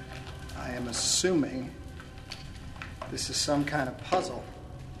 I am assuming this is some kind of puzzle.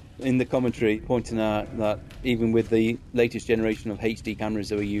 In the commentary, pointing out that even with the latest generation of HD cameras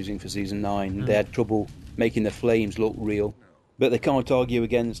they were using for Season 9, they had trouble making the flames look real. But they can't argue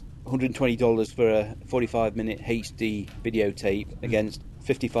against $120 for a 45-minute HD videotape against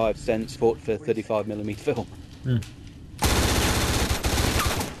 55 cents for 35mm film.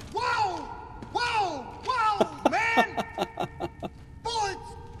 Whoa, man!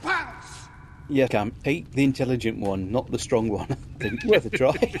 Yeah, Cam, take the intelligent one, not the strong one. Worth a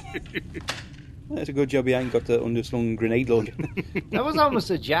try. That's a good job he ain't got the underslung grenade launcher. That was almost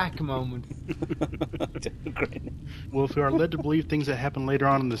a Jack moment. Well, if we are led to believe things that happen later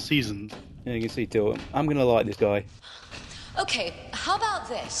on in the season... Yeah, you can see, too. I'm going to like this guy. Okay, how about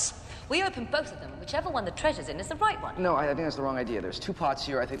this? We open both of them, whichever one the treasure's in is the right one. No, I think that's the wrong idea. There's 2 pots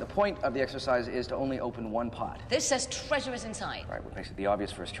here. I think the point of the exercise is to only open 1 pot. This says treasure is inside. Right, what makes it the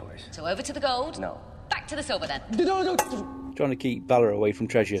obvious first choice? So over to the gold. No. Back to the silver, then. Trying to keep Valor away from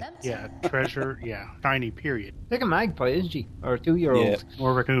treasure. Yeah, treasure, yeah. Shiny, period. Like a magpie, isn't she? Or a 2-year-old. Yeah.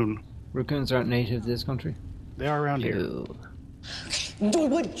 Or a raccoon. Raccoons aren't native to this country. They are around here.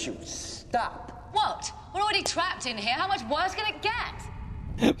 Would you stop? What? We're already trapped in here. How much worse can it get?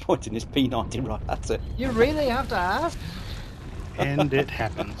 Pointing his P90 right at it. You really have to ask? And it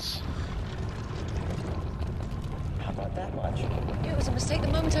happens. How about that much? It was a mistake the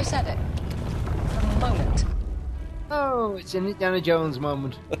moment I said it. The moment. Oh, it's an Indiana Jones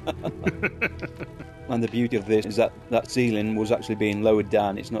moment. And the beauty of this is that that ceiling was actually being lowered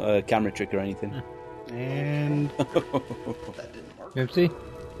down. It's not a camera trick or anything. And... That didn't work. Oopsie.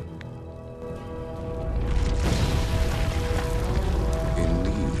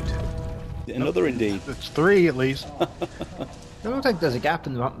 Another indeed. It's 3 at least. It looks like there's a gap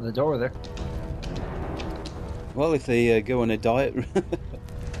in the bottom of the door there. Well, if they go on a diet...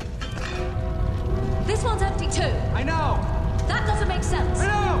 This one's empty too. I know. That doesn't make sense. I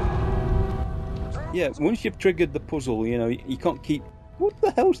know. Yeah, once you've triggered the puzzle, you know, you can't keep... What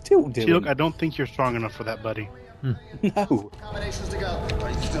the hell's Tilt doing? See, look, I don't think you're strong enough for that, buddy. No. Combinations to go. Are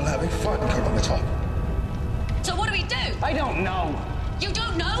you still having fun, Kid on the top? So what do we do? I don't know. You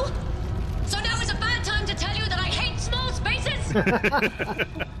don't know? So now is a bad time to tell you that I hate small spaces?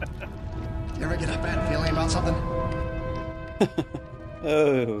 You ever get a bad feeling about something?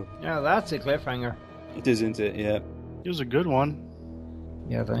 Oh. Yeah, that's a cliffhanger. It is, isn't it? Yeah. It was a good one.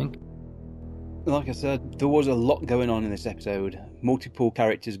 Yeah, I think. Like I said, there was a lot going on in this episode. Multiple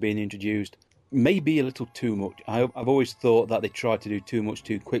characters being introduced. Maybe a little too much. I've always thought that they tried to do too much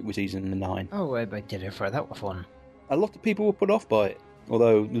too quick with season 9. Oh, I did it for that was fun. A lot of people were put off by it.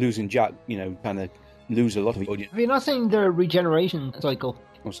 Although losing Jack, you know, kind of lose a lot of the audience. Have you not seen the regeneration cycle?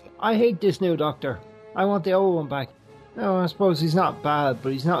 What's that? I hate this new Doctor. I want the old one back. No, I suppose he's not bad,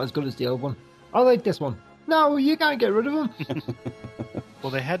 but he's not as good as the old one. I like this one. No, you can't get rid of him.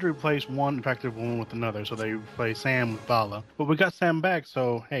 Well, they had to replace one attractive woman with another, so they replaced Sam with Vala. But we got Sam back,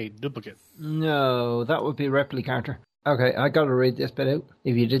 so hey, duplicate. No, that would be Ripley Carter. Okay, I gotta read this bit out,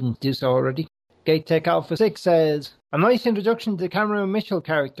 if you didn't do so already. Gate Tech Alpha 6 says, a nice introduction to the Cameron Mitchell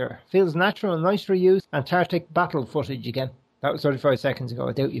character. Feels natural and nice reuse Antarctic battle footage again. That was 35 seconds ago.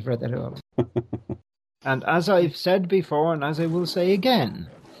 I doubt you've read that out. And as I've said before, and as I will say again,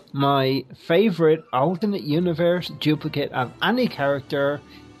 my favourite alternate universe duplicate of any character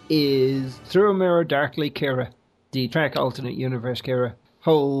is Through a Mirror Darkly Kira. The Trek alternate universe Kira.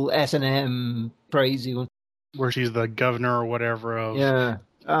 Whole S&M crazy one. Where she's the governor or whatever of... Yeah.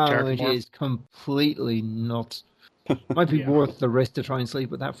 Oh, it is completely nuts. Might be worth the risk to try and sleep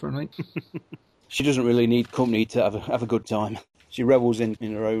with that for a night. She doesn't really need company to have a good time. She revels in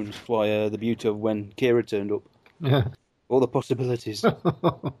her own fly, the beauty of when Kira turned up. Yeah. All the possibilities.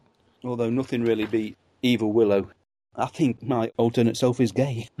 Although nothing really beat Evil Willow. I think my alternate self is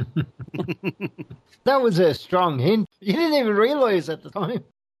gay. That was a strong hint. You didn't even realise at the time.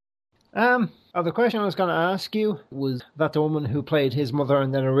 The question I was going to ask you was that the woman who played his mother,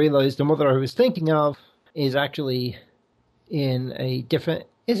 and then I realised the mother I was thinking of is actually in a different...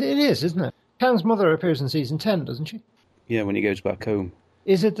 It is, isn't it? Cam's mother appears in season 10, doesn't she? Yeah, when he goes back home.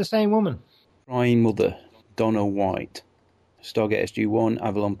 Is it the same woman? Crying Mother, Donna White. Stargate SG-1,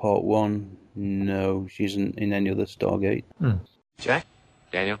 Avalon Part 1. No, she isn't in any other Stargate. Jack?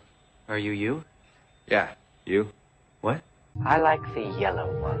 Daniel? Are you? Yeah, you. What? I like the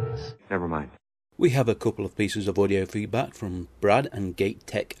yellow ones. Never mind. We have a couple of pieces of audio feedback from Brad and Gate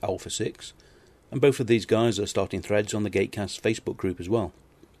Tech Alpha 6, and both of these guys are starting threads on the Gatecast Facebook group as well.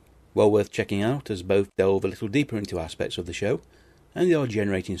 Well worth checking out, as both delve a little deeper into aspects of the show, and they are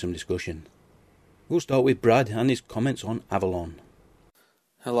generating some discussion. We'll start with Brad and his comments on Avalon.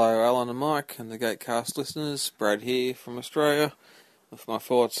 Hello Alan and Mike and the Gatecast listeners, Brad here from Australia with my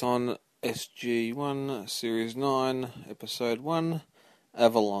thoughts on SG-1 Series 9 Episode 1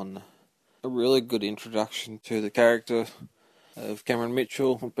 Avalon. A really good introduction to the character of Cameron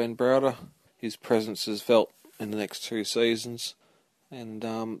Mitchell, Ben Browder. His presence is felt in the next 2 seasons, and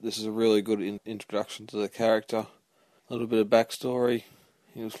this is a really good introduction to the character. A little bit of backstory.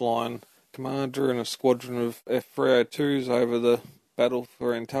 He was flying commander in a squadron of F-302s over the battle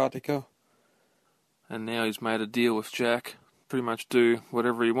for Antarctica. and now he's made a deal with Jack. Pretty much do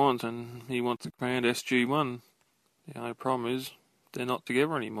whatever he wants, and he wants to command SG-1. The only problem is they're not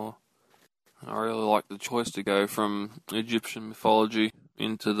together anymore. I really like the choice to go from Egyptian mythology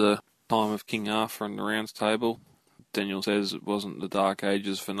into the time of King Arthur and the Round Table. Daniel says it wasn't the Dark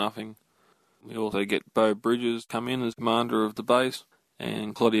Ages for nothing. We also get Beau Bridges come in as commander of the base,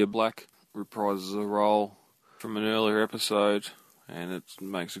 and Claudia Black reprises a role from an earlier episode, and it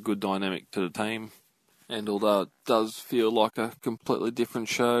makes a good dynamic to the team. And although it does feel like a completely different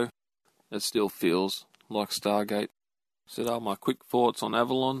show, it still feels like Stargate. So that are my quick thoughts on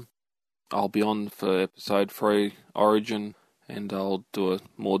Avalon. I'll be on for episode 3, Origin, and I'll do a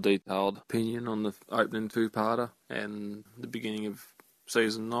more detailed opinion on the opening two-parter and the beginning of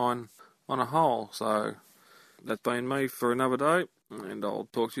season 9 on a whole. So that's been me for another day, and I'll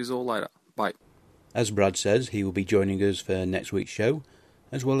talk to you all later. Bye. As Brad says, he will be joining us for next week's show,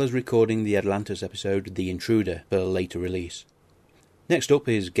 as well as recording the Atlantis episode The Intruder for later release. Next up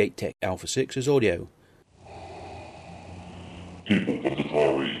is GateTech Alpha 6's audio. People of the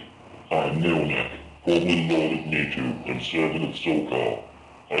Tari, I am Neonac, formerly Lord of Natu and servant of Sokar.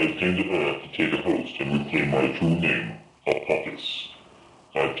 I have come to Earth to take a host and reclaim my true name, Apophis.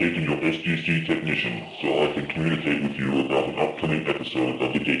 I have taken your SGC technician so I can communicate with you about an upcoming episode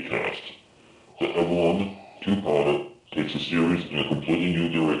of the Gatecast. The Avalon two-parter takes the series in a completely new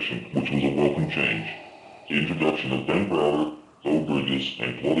direction, which was a welcome change. The introduction of Ben Browder, Beau Bridges,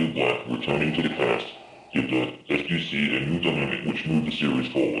 and Claudia Black returning to the cast give the SGC a new dynamic which moved the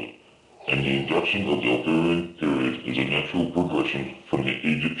series forward. And the induction of the Arthurian period is a natural progression from the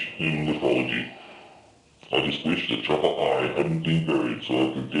Egyptian mythology. I just wish that Chopper Eye hadn't been buried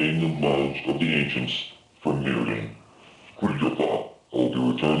so I could gain the knowledge of the ancients from Mirrodin. Kuriyopa, I'll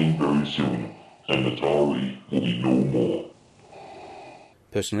be returning very soon, and the Tari will be no more.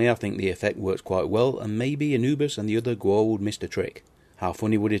 Personally, I think the effect works quite well, and maybe Anubis and the other Goa'uld missed a trick. How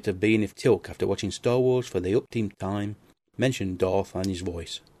funny would it have been if Tilk, after watching Star Wars for the upteenth time, mentioned Darth and his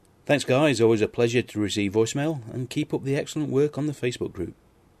voice? Thanks guys, always a pleasure to receive voicemail, and keep up the excellent work on the Facebook group.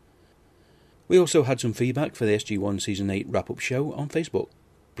 We also had some feedback for the SG-1 Season 8 wrap-up show on Facebook.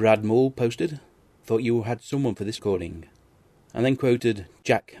 Brad Mull posted, "Thought you had someone for this recording," and then quoted,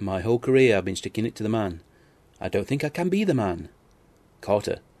 "Jack, my whole career I've been sticking it to the man. I don't think I can be the man."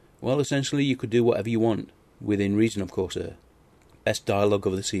 Carter, "Well, essentially you could do whatever you want, within reason of course, sir. Best dialogue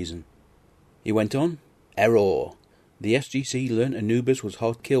of the season." He went on, "Error. The SGC learnt Anubis was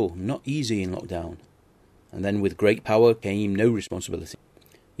hard to kill, not easy in lockdown. And then with great power came no responsibility."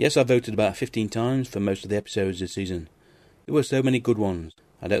 Yes, I voted about 15 times for most of the episodes this season. There were so many good ones.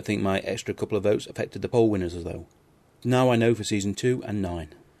 I don't think my extra couple of votes affected the poll winners though. Now I know for Season 2 and 9.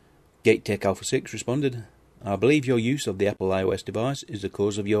 GateTech Alpha 6 responded, "I believe your use of the Apple iOS device is the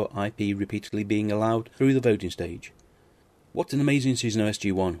cause of your IP repeatedly being allowed through the voting stage. What an amazing season of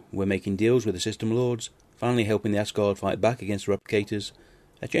SG-1. We're making deals with the System Lords, finally helping the Asgard fight back against the Replicators,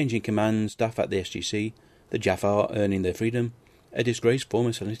 a change in command staff at the SGC, the Jafar earning their freedom, a disgraced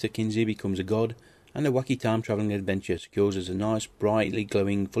former Senator Kinsey becomes a god, and a wacky time-travelling adventure secures us a nice, brightly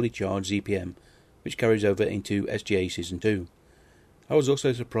glowing, fully charged ZPM, which carries over into SGA Season 2. I was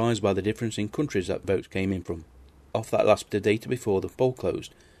also surprised by the difference in countries that votes came in from. Off that last bit of data before the poll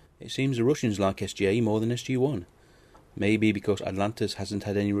closed, it seems the Russians like SGA more than SG-1. Maybe because Atlantis hasn't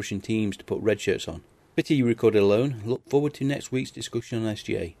had any Russian teams to put red shirts on. Pity you recorded alone. Look forward to next week's discussion on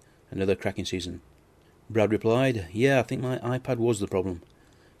SGA. Another cracking season." Brad replied, "Yeah, I think my iPad was the problem.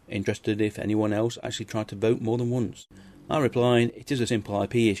 Interested if anyone else actually tried to vote more than once." I replied, "It is a simple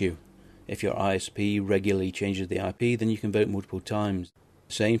IP issue. If your ISP regularly changes the IP, then you can vote multiple times.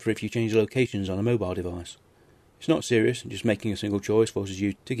 Same for if you change locations on a mobile device. It's not serious, just making a single choice forces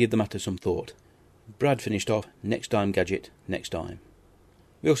you to give the matter some thought." Brad finished off, "Next time, Gadget, next time."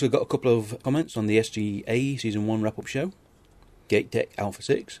 We also got a couple of comments on the SGA Season 1 wrap-up show. GateTech Alpha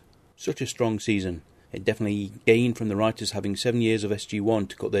 6. "Such a strong season. It definitely gained from the writers having 7 years of SG-1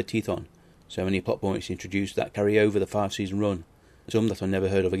 to cut their teeth on. So many plot points introduced that carry over the 5-season run, some that I never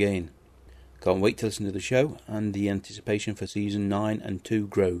heard of again. Can't wait to listen to the show, and the anticipation for Season 9 and 2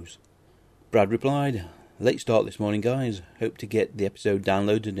 grows." Brad replied, "Late start this morning, guys. Hope to get the episode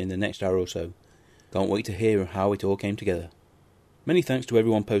downloaded in the next hour or so. Can't wait to hear how it all came together." Many thanks to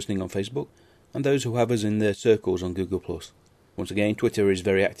everyone posting on Facebook, and those who have us in their circles on Google+. Once again, Twitter is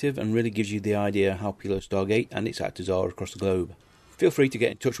very active and really gives you the idea how popular Stargate and its actors are across the globe. Feel free to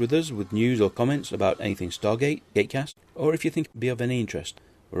get in touch with us with news or comments about anything Stargate, Gatecast, or if you think it would be of any interest.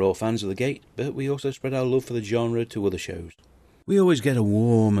 We're all fans of the Gate, but we also spread our love for the genre to other shows. We always get a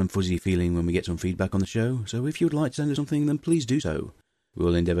warm and fuzzy feeling when we get some feedback on the show, so if you would like to send us something, then please do so.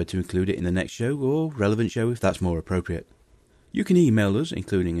 We'll endeavour to include it in the next show or relevant show if that's more appropriate. You can email us,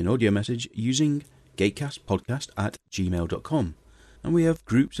 including an audio message, using gatecastpodcast@gmail.com, and we have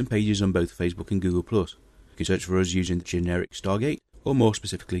groups and pages on both Facebook and Google+. You can search for us using the generic Stargate, or more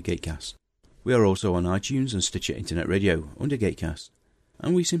specifically Gatecast. We are also on iTunes and Stitcher Internet Radio under Gatecast,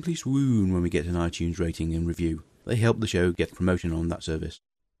 and we simply swoon when we get an iTunes rating and review. They help the show get promotion on that service.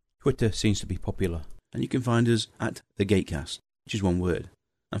 Twitter seems to be popular, and you can find us at the Gatecast, which is one word.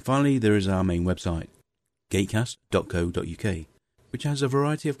 And finally, there is our main website, gatecast.co.uk, which has a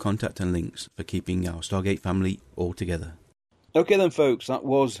variety of contact and links for keeping our Stargate family all together. Okay then, folks, that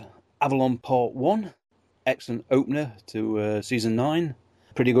was Avalon Part 1. Excellent opener to Season 9.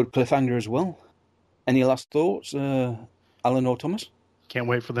 Pretty good cliffhanger as well. Any last thoughts, Alan or Thomas? Can't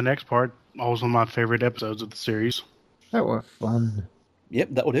wait for the next part. Always one of my favorite episodes of the series. That was fun. Yep,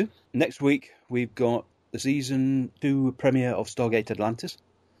 that'll do. Next week, we've got the Season 2 premiere of Stargate Atlantis.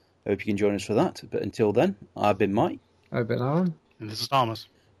 Hope you can join us for that. But until then, I've been Mike. I've been Alan. And this is Thomas.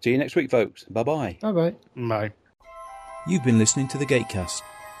 See you next week, folks. Bye-bye. Bye-bye. Bye. You've been listening to The Gatecast,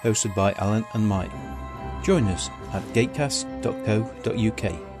 hosted by Alan and Mike. Join us at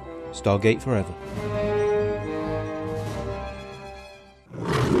gatecast.co.uk. Stargate forever.